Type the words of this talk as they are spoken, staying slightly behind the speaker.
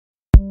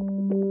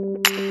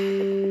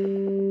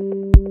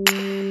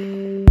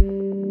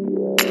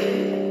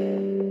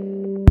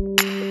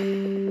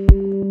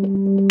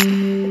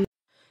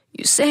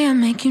say I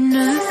make you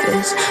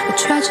nervous, a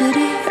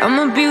tragedy,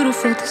 I'm a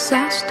beautiful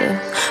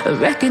disaster, a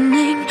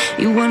reckoning,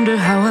 you wonder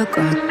how I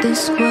got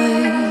this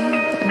way.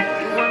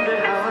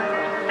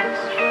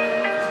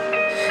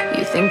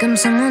 You think I'm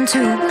someone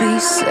to be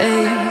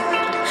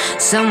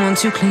saved, someone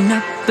to clean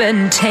up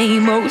and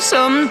tame. Oh,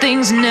 some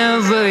things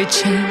never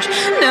change,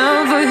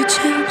 never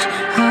change.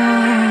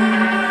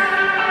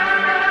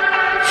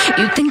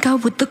 You think I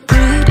would look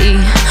pretty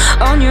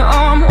on your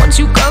arm once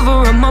you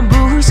cover up my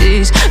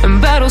bruises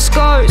and battle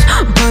scars,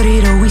 but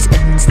it always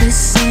ends the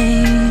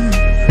same.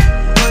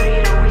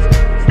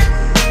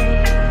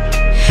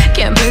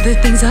 Can't bear the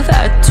things I've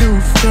had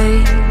to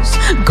face,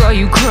 got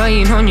you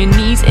crying on your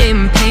knees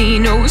in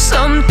pain. Oh,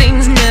 some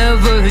things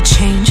never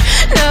change,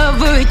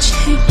 never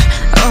change.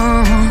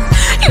 Oh,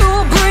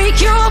 you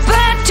break your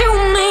back to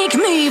make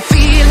me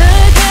feel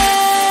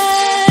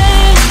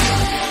again,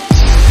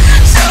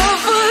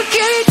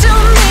 suffocate to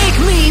make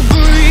me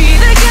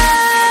breathe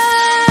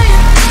again,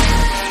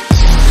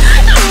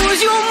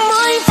 lose your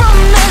mind from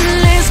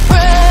endless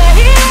pain.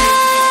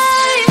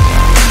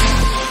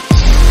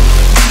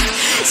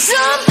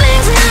 Some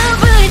things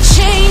never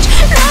change,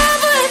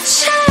 never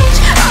change.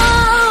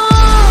 Oh,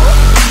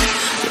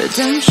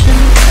 redemption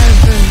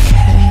never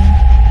came.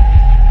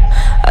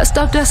 I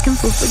stopped asking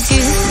for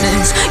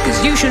forgiveness, cause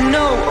you should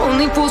know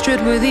only fools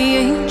tread where the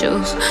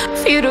angels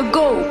fear to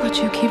go, but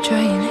you keep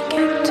trying to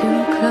get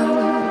too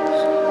close.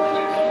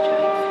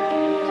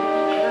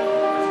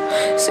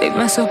 Save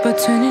myself by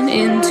turning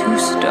into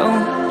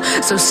stone,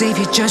 so save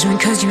your judgment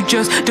cause you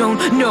just don't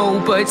know.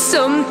 But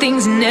some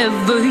things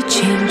never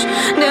change,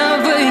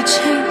 never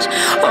change.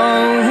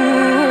 Oh,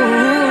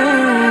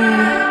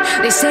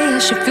 they say I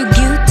should feel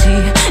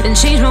guilty and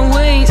change my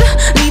ways,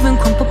 leaving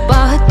crumpled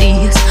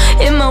bodies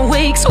in my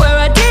wake. Swear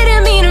I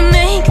didn't mean to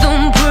make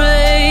them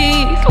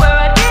break, swear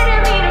I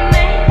didn't mean to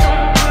make them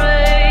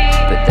break.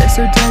 But they're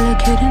so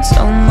delicate and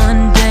so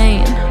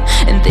mundane,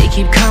 and they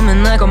keep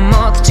coming like a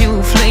moth to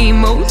a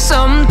flame. Oh,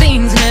 some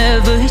things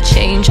never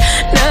change,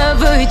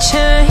 never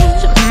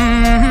change.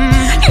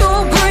 You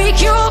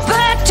break your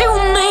back to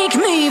make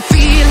me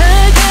feel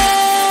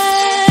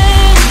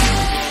again,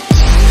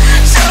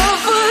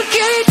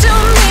 suffocate to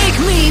make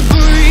me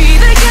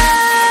breathe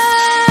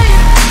again,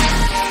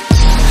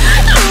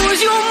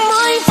 lose your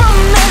mind from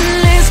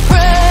endless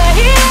pain.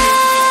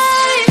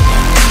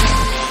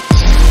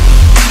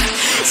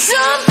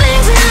 Some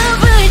things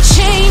never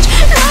change,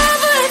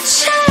 never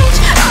change.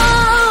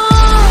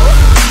 Oh,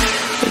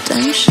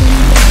 redemption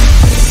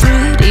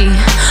pretty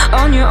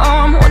on your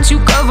arm once you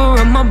cover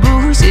up my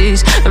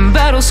bruises and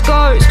battle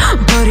scars,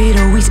 but it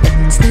always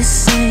ends the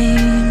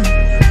same.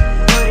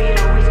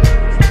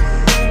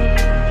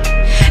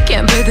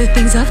 Can't bear the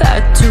things I've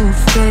had to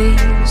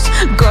face,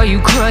 got you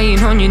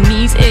crying on your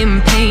knees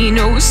in pain.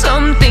 Oh,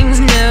 some things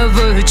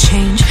never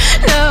change,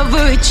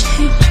 never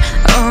change.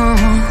 Oh,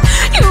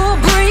 you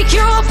break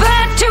your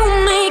back to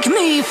make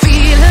me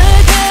feel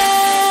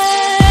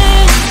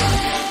again,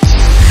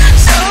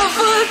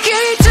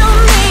 suffocate to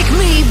make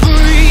me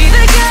breathe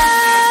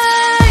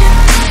again,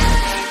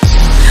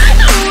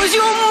 lose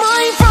your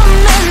mind from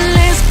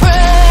endless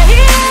pain.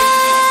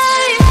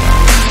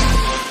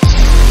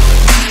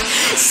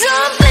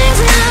 Some things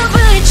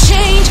never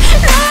change,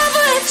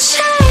 never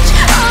change.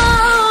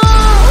 Oh,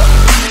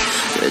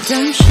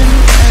 redemption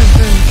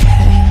never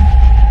came.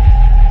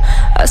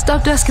 I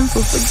stopped asking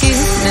for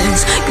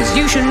forgiveness, cause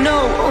you should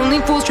know only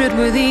fools tread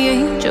where the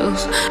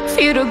angels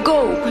fear to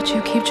go, but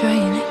you keep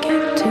trying to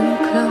get too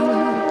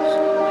close.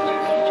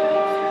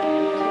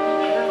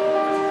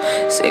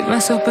 Save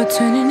myself by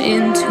turning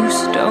into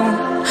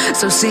stone,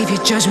 so save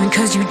your judgment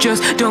cause you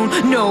just don't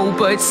know.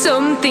 But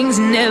some things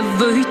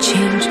never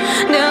change,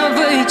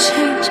 never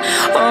change.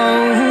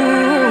 Oh,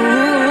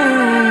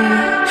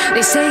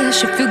 they say I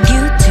should feel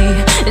guilty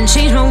and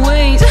change my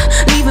ways,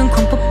 leaving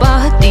crumpled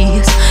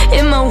bodies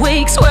in my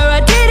wake. Swear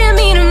I didn't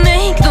mean to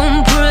make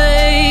them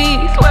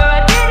break, swear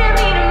I didn't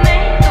mean to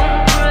make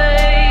them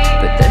break.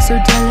 But they're so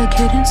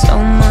delicate and so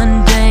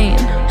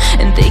mundane,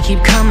 and they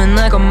keep coming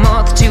like a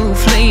moth to a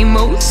flame.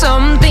 Oh,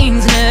 some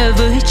things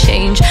never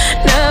change,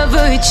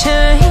 never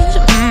change.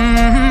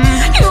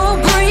 You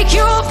break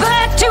your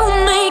back to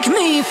make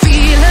me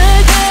feel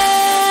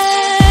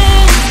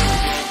again,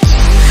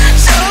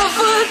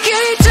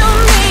 suffocate to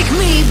make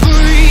me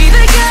breathe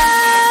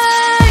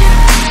again,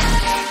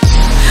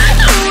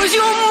 lose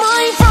your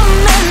mind from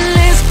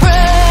endless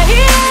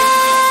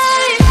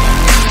pain.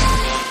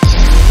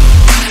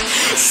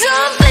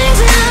 Some things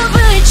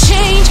never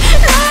change,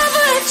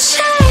 never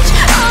change.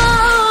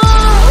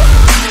 Oh,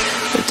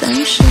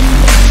 redemption.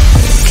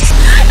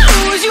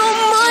 Lose your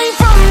mind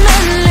from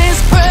endless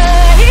pain.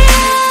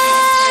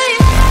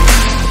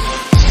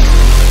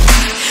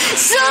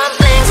 Some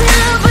things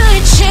never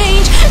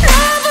change,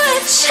 never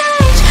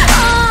change.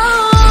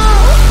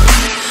 Oh,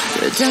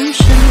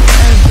 redemption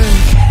never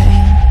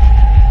came.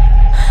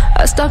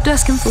 I stopped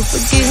asking for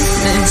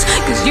forgiveness,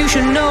 cause you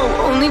should know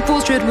only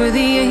fools tread where the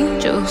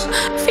angels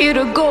fear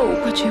to go,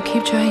 but you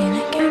keep trying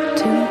to get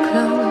too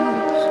close.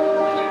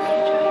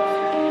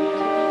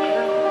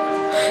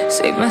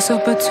 Save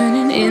myself by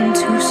turning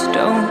into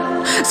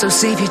stone. So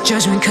save your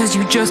judgment cause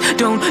you just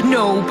don't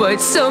know.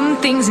 But some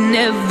things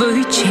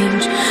never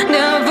change,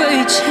 never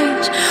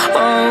change.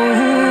 Oh,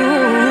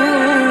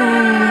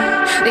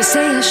 they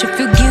say I should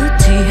feel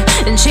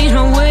guilty and change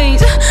my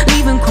ways,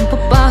 leaving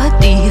crumpled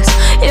bodies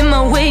in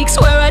my wake.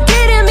 Swear I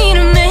didn't mean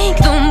to make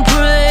them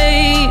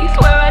break,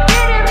 swear I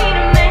didn't mean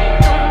to make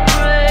them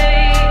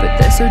break. But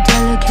they're so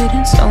delicate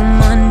and so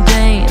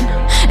mundane,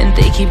 and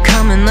they keep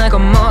coming like a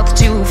moth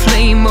to a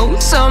flame. Oh,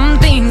 some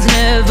things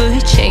never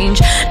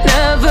change,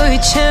 never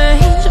change.